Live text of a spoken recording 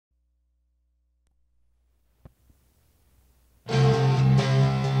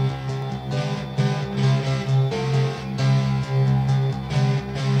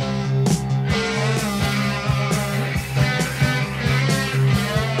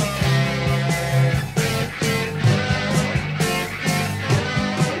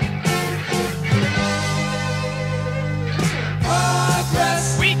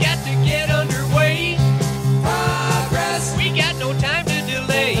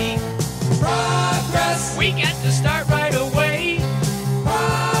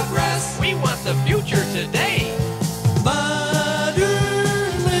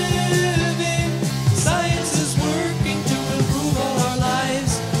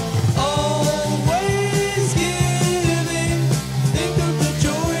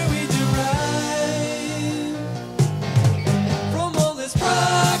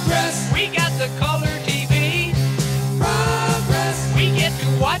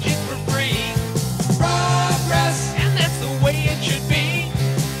watch it for free. Progress, And that's the way it should be,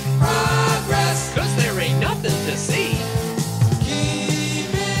 progress, 'cause there ain't nothing to see. keep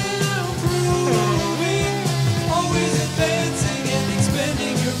improving, always advancing and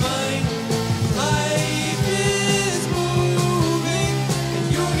expanding your mind. Life is moving and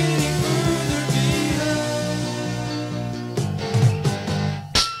you're getting further behind.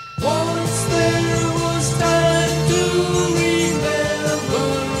 Once there was time to remember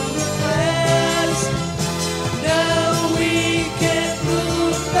the past. Now we can't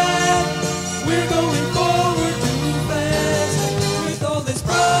look back. We're going forward too fast. With all this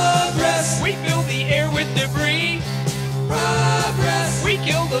progress, We fill the air with debris, progress, we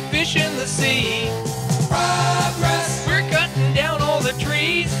kill the fish in the sea. progress, We're cutting down all the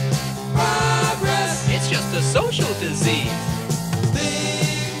trees, progress. it's just a social disease.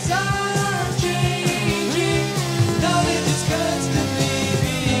 Things are changing. Knowledge is constantly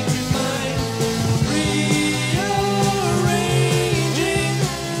being refined. Rearranging.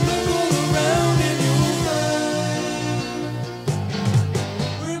 Look all around and you'll find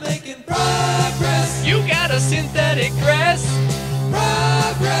we're making progress. You got a synthetic dress,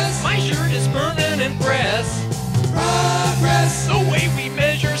 Progress. my shirt is burning and pressed. Progress. The way we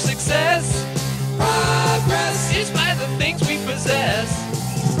measure success Progress. is by the things we possess.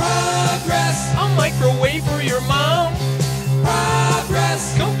 Progress. A microwave for your mom,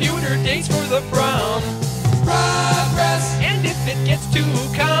 Progress. computer days for the prom. Progress. And if it gets too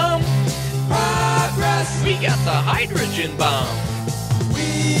calm, Progress. we got the hydrogen bomb.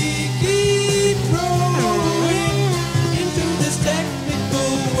 We keep growing into this technical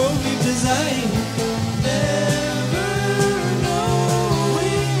world we've designed.